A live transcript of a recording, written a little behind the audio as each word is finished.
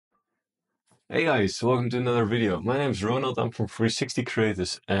Hey guys, welcome to another video. My name is Ronald, I'm from 360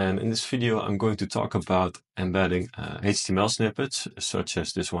 Creators, and in this video I'm going to talk about embedding HTML snippets, such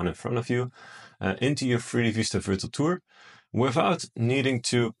as this one in front of you, into your 3DVista virtual tour without needing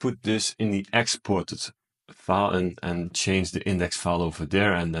to put this in the exported file and change the index file over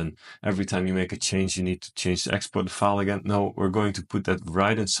there, and then every time you make a change you need to change the exported file again. No, we're going to put that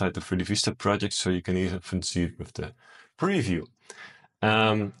right inside the 3DVista project so you can even see it with the preview.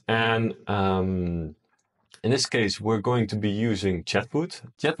 In this case, we're going to be using Chatwoot.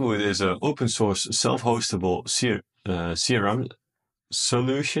 Chatwoot is an open source, self-hostable CRM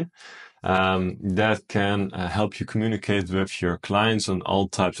solution that can help you communicate with your clients on all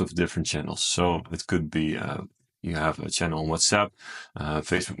types of different channels. So it could be you have a channel on WhatsApp,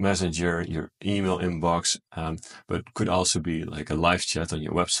 Facebook Messenger, your email inbox, but could also be like a live chat on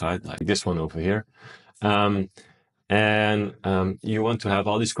your website, like this one over here. You want to have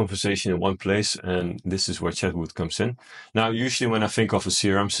all these conversations in one place, and this is where Chatwoot comes in. Now, usually when I think of a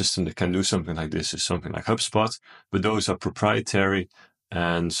CRM system that can do something like this, is something like HubSpot, but those are proprietary.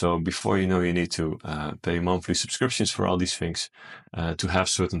 And so before you know, you need to pay monthly subscriptions for all these things to have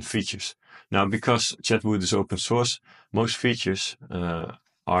certain features. Now, because Chatwoot is open source, most features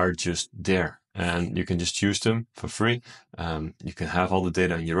are just there, and you can just use them for free. You can have all the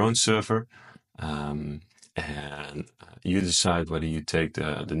data on your own server. And you decide whether you take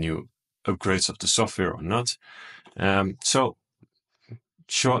the new upgrades of the software or not. So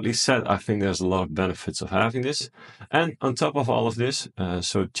shortly said, I think there's a lot of benefits of having this. And on top of all of this,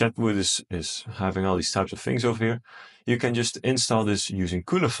 so Chatwoot is having all these types of things over here. You can just install this using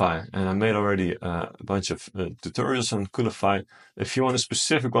Coolify. And I made already a bunch of tutorials on Coolify. If you want a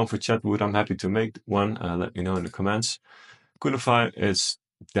specific one for Chatwoot, I'm happy to make one. Let me know in the comments. Coolify is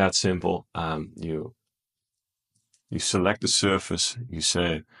that simple. You select the service, you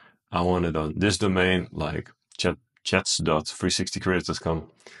say, I want it on this domain, like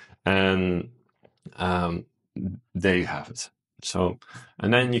chats.360creators.com, and there you have it. So,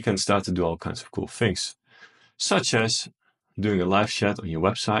 and then you can start to do all kinds of cool things, such as doing a live chat on your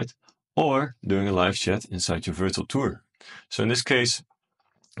website or doing a live chat inside your virtual tour. So in this case,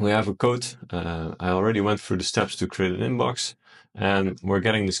 we have a code. I already went through the steps to create an inbox, and we're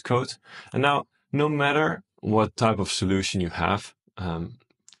getting this code. And now, no matter what type of solution you have, a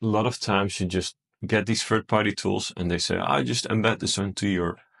lot of times you just get these third-party tools and they say, I just embed this onto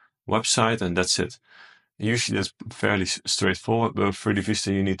your website and that's it. Usually that's fairly straightforward, but for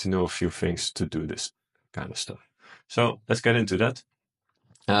 3DVista you need to know a few things to do this kind of stuff. So let's get into that.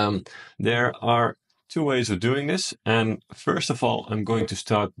 There are two ways of doing this. And first of all, I'm going to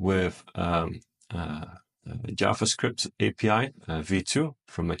start with Javascript API V2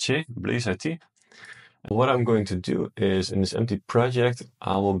 from Mache, Blaze IT. What I'm going to do is, in this empty project,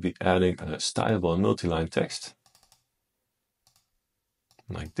 I will be adding a styleable multi-line text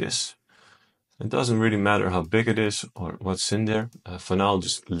like this. It doesn't really matter how big it is or what's in there. For now, I'll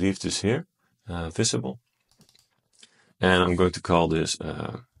just leave this here visible. And I'm going to call this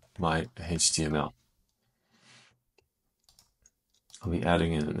my HTML. I'll be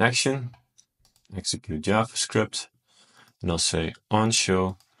adding in an action, execute JavaScript, and I'll say on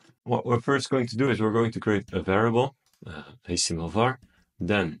show. What we're first going to do is we're going to create a variable, HTML var.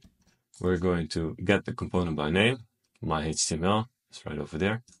 Then we're going to get the component by name, my HTML, it's right over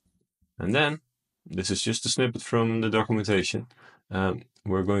there. And then, this is just a snippet from the documentation.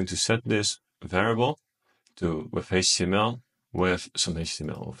 We're going to set this variable with HTML with some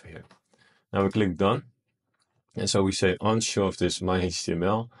HTML over here. Now we click done. And so we say on show of this my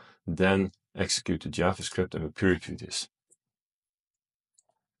HTML, then execute the JavaScript and we preview this.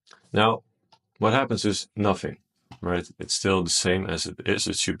 Now, what happens is nothing, right? It's still the same as it is.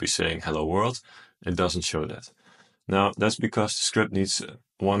 It should be saying hello world. It doesn't show that. Now, that's because the script needs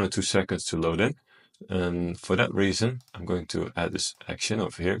 1 or 2 seconds to load in. And for that reason, I'm going to add this action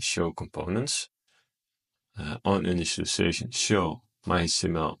over here, show components. On initialization, show my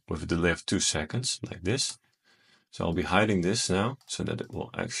HTML with a delay of 2 seconds, like this. So I'll be hiding this now so that it will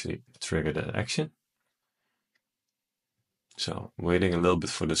actually trigger that action. So waiting a little bit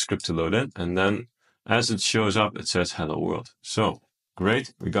for the script to load in, and then as it shows up, it says hello world. So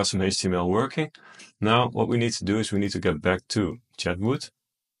great, we got some HTML working. Now what we need to do is we need to get back to Chatwoot,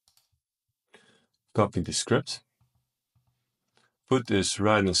 copy the script, put this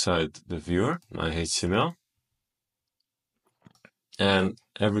right inside the viewer, my HTML, and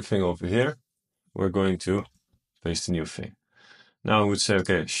everything over here, we're going to paste a new thing. Now I would say,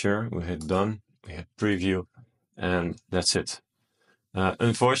 okay, sure, we hit done, we hit preview, and that's it.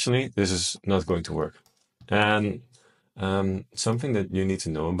 Unfortunately, this is not going to work. And something that you need to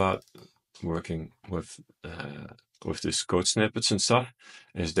know about working with this code snippets and stuff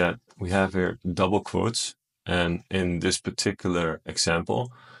is that we have here double quotes, and in this particular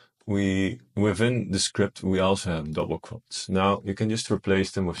example, within the script we also have double quotes. Now you can just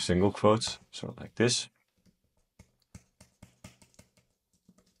replace them with single quotes, so like this.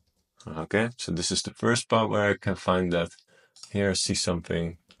 Okay, so this is the first part where I can find that. Here I see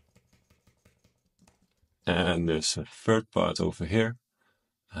something, and there's a third part over here,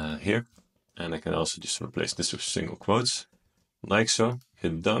 here, and I can also just replace this with single quotes, like so.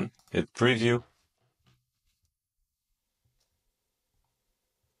 Hit done, hit preview,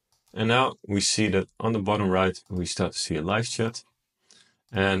 and now we see that on the bottom right we start to see a live chat,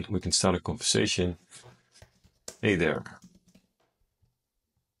 and we can start a conversation. Hey there.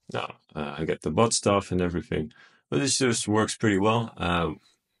 Now I get the bot stuff and everything, but this just works pretty well.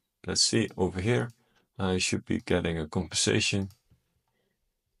 Let's see over here. I should be getting a conversation.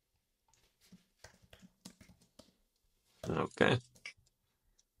 Okay.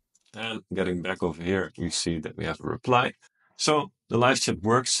 And getting back over here, we see that we have a reply. So the live chat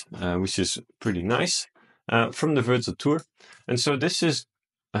works, which is pretty nice, from the virtual tour. And so this is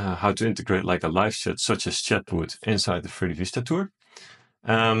how to integrate like a live chat such as Chatwoot inside the 3DVista tour,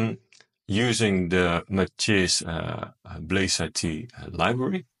 using the Mathieu's Blaze IT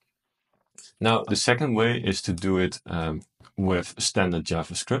library. Now, the second way is to do it with standard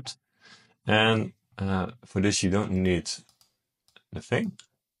JavaScript. And for this, you don't need the thing,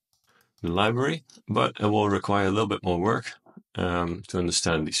 the library, but it will require a little bit more work to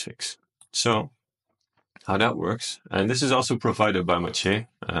understand these things. So how that works, and this is also provided by Mathieu,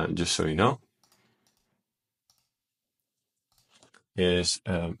 just so you know, is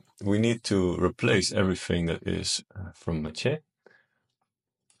we need to replace everything that is from Mathieu.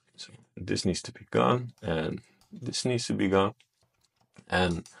 So this needs to be gone, and this needs to be gone.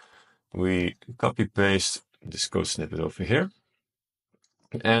 And we copy paste this code snippet over here.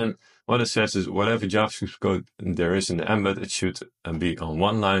 And what it says is whatever JavaScript code there is in the embed, it should be on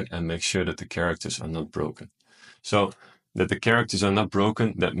one line, and make sure that the characters are not broken. So that the characters are not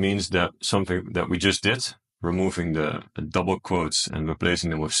broken, that means that something that we just did, removing the double quotes and replacing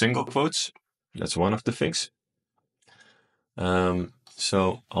them with single quotes, that's one of the things.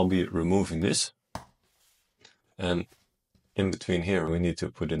 So I'll be removing this. And in between here, we need to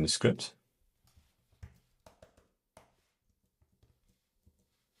put in the script.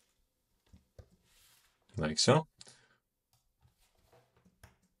 Like so.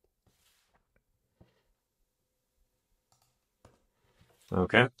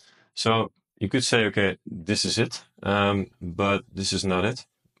 Okay, so you could say, okay, this is it, but this is not it.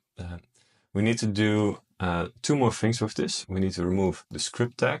 We need to do two more things with this. We need to remove the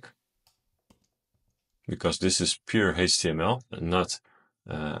script tag, because this is pure HTML and not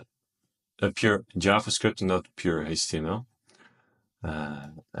a pure JavaScript, not pure HTML.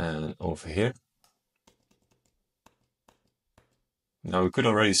 And over here. Now we could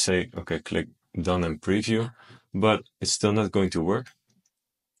already say, okay, click done and preview, but it's still not going to work.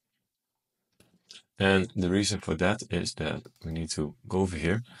 And the reason for that is that we need to go over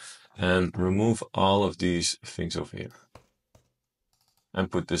here and remove all of these things over here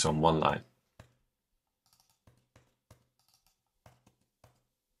and put this on one line.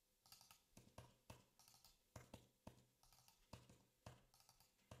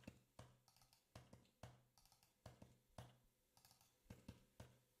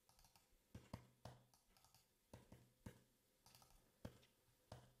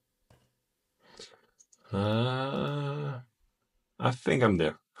 I think I'm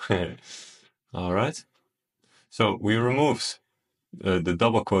there. All right. So we removed the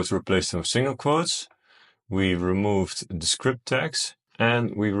double quotes, replaced them with single quotes. We removed the script tags,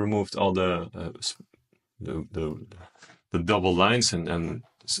 and we removed all the double lines and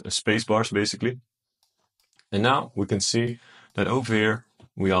space bars, basically. And now we can see that over here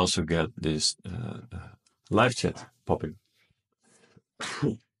we also get this live chat popping.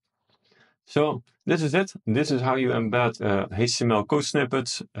 So this is it. This is how you embed HTML code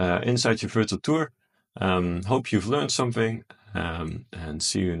snippets inside your virtual tour. Hope you've learned something, and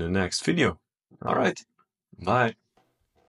see you in the next video. All right, bye.